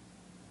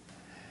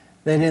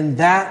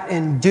 That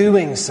in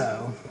doing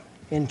so,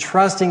 in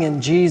trusting in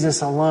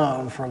Jesus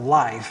alone for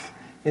life,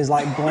 is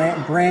like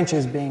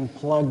branches being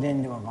plugged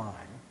into a vine.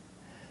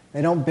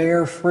 They don't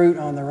bear fruit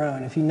on their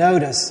own. If you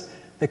notice,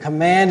 the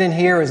command in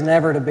here is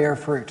never to bear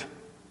fruit.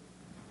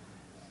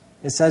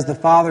 It says the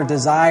Father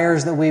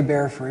desires that we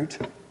bear fruit,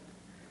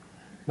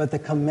 but the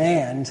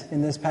command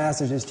in this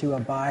passage is to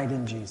abide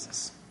in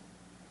Jesus,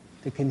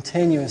 to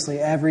continuously,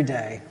 every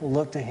day,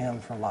 look to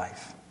Him for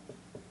life.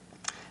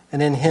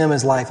 And in Him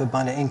is life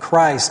abundant. In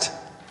Christ,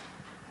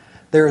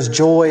 there is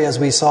joy, as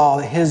we saw,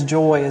 that His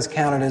joy is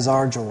counted as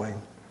our joy.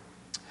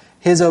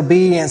 His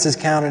obedience is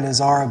counted as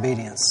our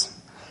obedience.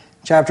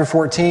 Chapter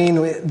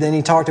 14, then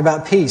he talked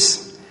about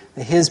peace.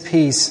 That His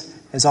peace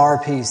is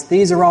our peace.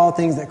 These are all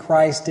things that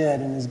Christ did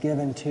and is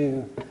given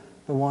to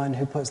the one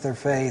who puts their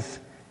faith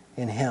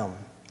in Him.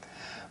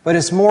 But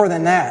it's more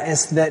than that.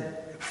 It's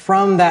that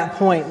from that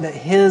point that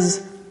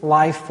His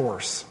life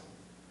force,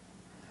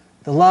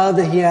 the love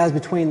that He has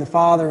between the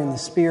Father and the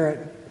Spirit,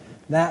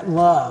 that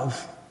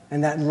love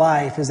and that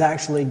life is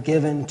actually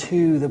given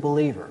to the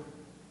believer.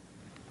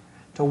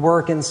 To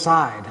work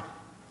inside,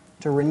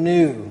 to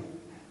renew,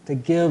 to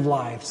give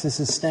life, to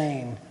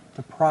sustain,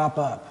 to prop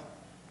up,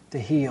 to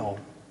heal,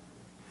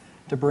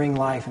 to bring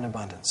life in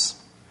abundance.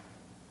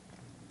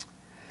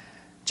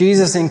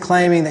 Jesus, in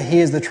claiming that He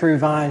is the true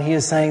vine, He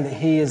is saying that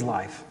He is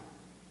life.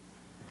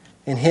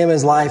 In Him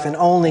is life, and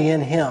only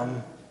in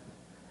Him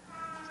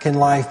can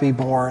life be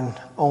born.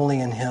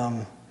 Only in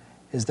Him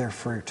is there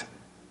fruit.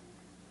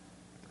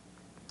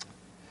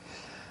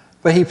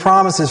 But He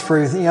promises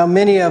fruit.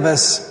 Many of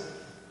us,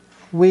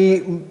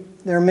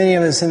 there are many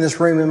of us in this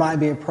room who might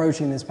be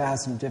approaching this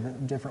passage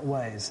in different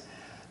ways.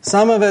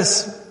 Some of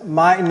us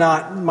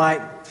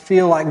might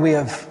feel like we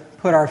have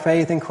put our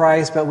faith in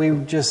Christ, but we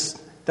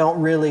just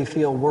don't really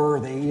feel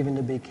worthy even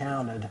to be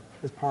counted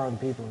as part of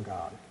the people of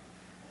God.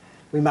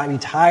 We might be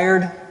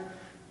tired.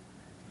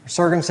 Our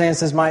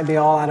circumstances might be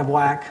all out of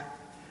whack.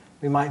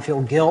 We might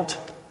feel guilt.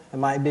 It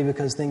might be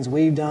because things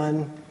we've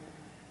done.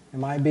 There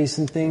might be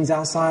some things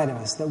outside of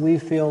us that we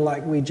feel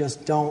like we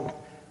just don't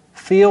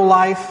feel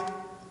life.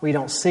 We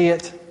don't see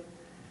it.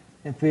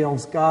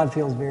 God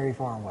feels very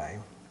far away.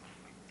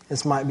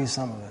 This might be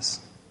some of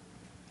us.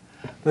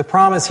 The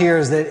promise here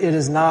is that it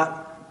is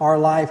not our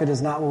life, it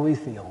is not what we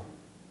feel.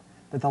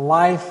 That the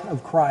life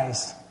of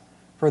Christ,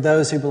 for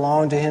those who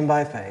belong to Him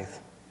by faith,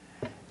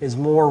 is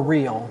more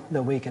real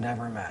than we could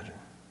ever imagine.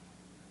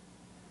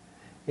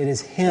 It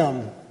is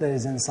Him that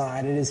is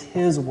inside. It is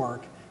His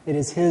work. It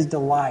is His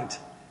delight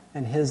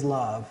and His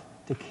love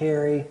to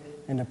carry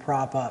and to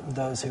prop up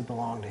those who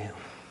belong to Him.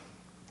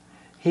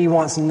 He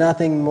wants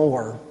nothing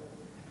more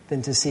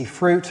than to see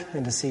fruit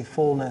and to see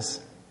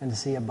fullness and to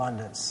see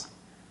abundance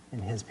in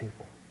His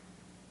people.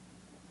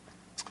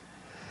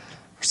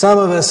 For some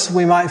of us,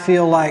 we might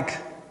feel like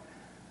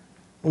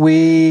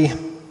we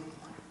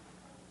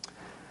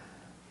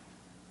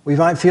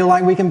might feel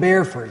like we can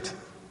bear fruit.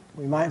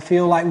 We might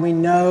feel like we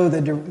know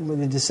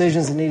the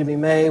decisions that need to be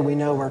made. We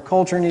know where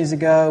culture needs to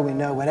go. We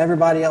know what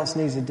everybody else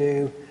needs to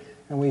do.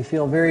 And we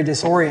feel very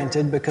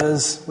disoriented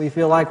because we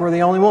feel like we're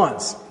the only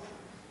ones.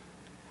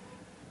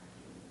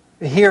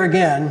 But here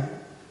again,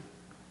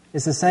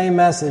 it's the same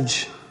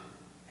message.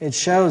 It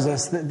shows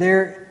us that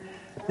there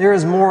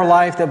is more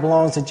life that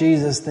belongs to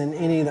Jesus than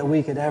any that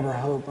we could ever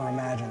hope or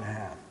imagine to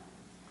have.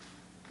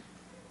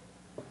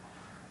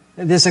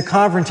 This is a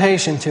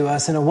confrontation to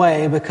us in a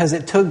way because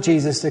it took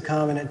Jesus to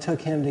come and it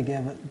took Him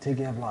to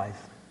give life.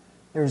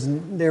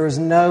 There was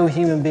no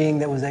human being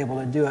that was able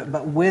to do it.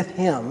 But with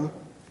Him,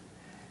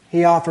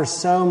 He offers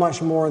so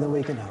much more than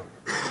we can hope.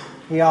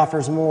 He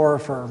offers more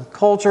for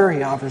culture.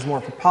 He offers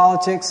more for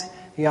politics.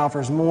 He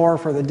offers more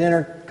for the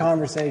dinner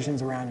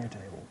conversations around your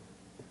table.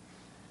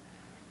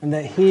 And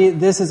that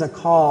this is a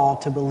call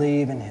to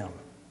believe in Him.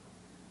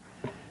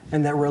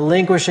 And that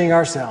relinquishing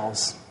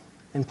ourselves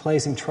and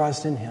placing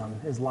trust in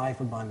Him is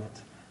life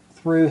abundant.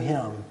 Through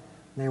Him,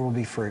 there will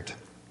be fruit.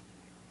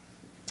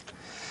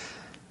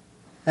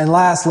 And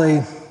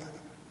lastly,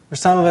 for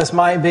some of us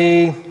might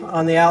be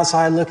on the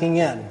outside looking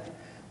in.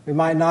 We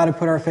might not have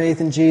put our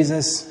faith in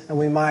Jesus, and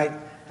we might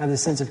have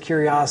this sense of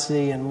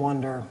curiosity and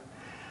wonder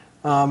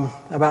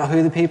about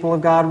who the people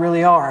of God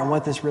really are and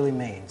what this really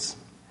means.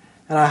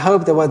 And I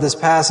hope that what this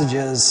passage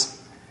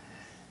is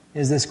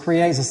this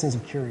creates a sense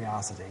of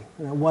curiosity.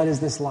 What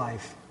is this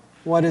life?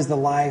 What is the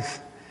life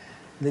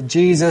that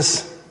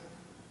Jesus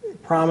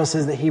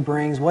promises that He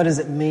brings? What does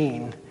it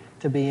mean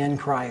to be in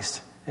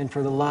Christ and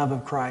for the love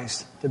of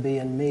Christ to be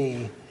in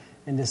me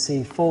and to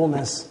see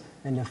fullness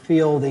and to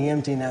feel the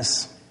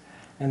emptiness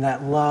and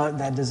that love,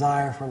 that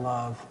desire for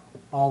love,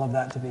 all of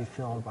that to be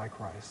filled by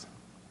Christ?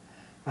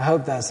 I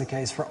hope that's the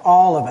case for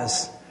all of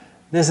us.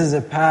 This is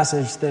a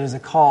passage that is a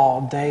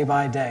call day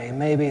by day,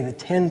 maybe the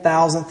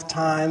 10,000th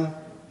time,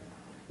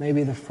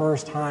 maybe the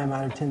first time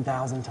out of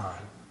 10,000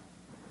 times.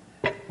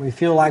 We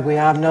feel like we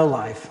have no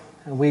life,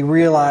 and we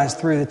realize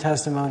through the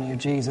testimony of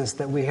Jesus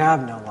that we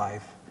have no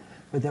life,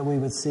 but that we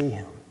would see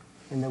Him,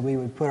 and that we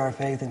would put our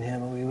faith in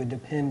Him, and we would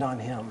depend on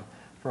Him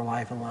for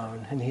life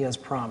alone. And He has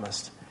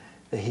promised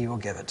that He will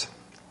give it.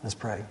 Let's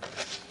pray.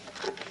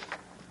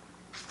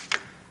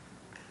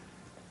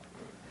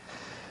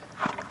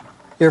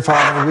 Dear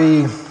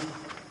Father,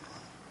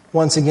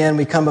 once again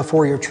we come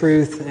before Your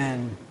truth,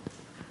 and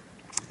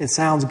it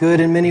sounds good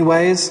in many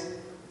ways.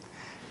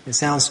 It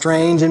sounds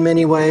strange in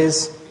many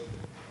ways.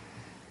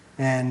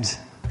 And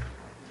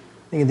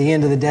I think at the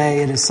end of the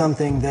day, it is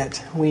something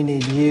that we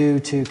need You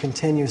to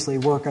continuously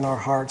work in our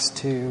hearts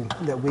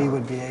that we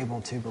would be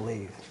able to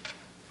believe.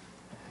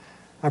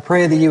 I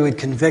pray that You would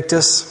convict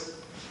us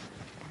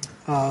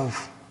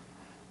of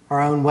our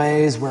own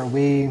ways where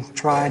we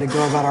try to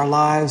go about our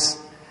lives,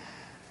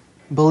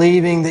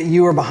 believing that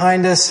You are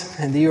behind us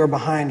and that You are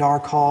behind our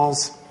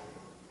calls,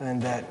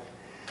 and that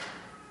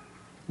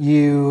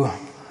You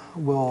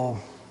will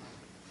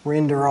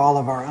render all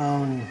of our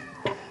own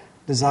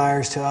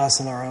desires to us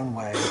in our own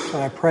way.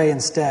 But I pray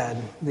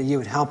instead that You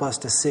would help us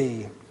to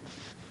see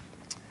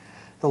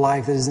the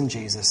life that is in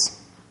Jesus.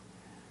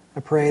 I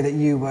pray that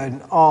You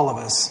would, all of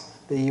us,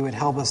 that You would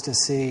help us to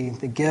see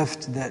the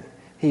gift that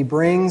He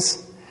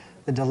brings,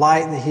 the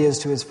delight that He is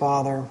to His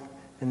Father,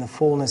 and the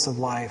fullness of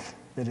life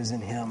that is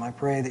in Him. I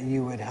pray that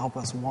You would help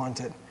us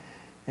want it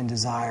and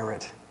desire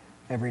it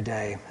every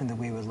day, and that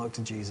we would look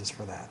to Jesus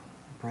for that.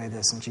 I pray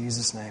this in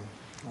Jesus' name.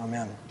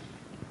 Amen.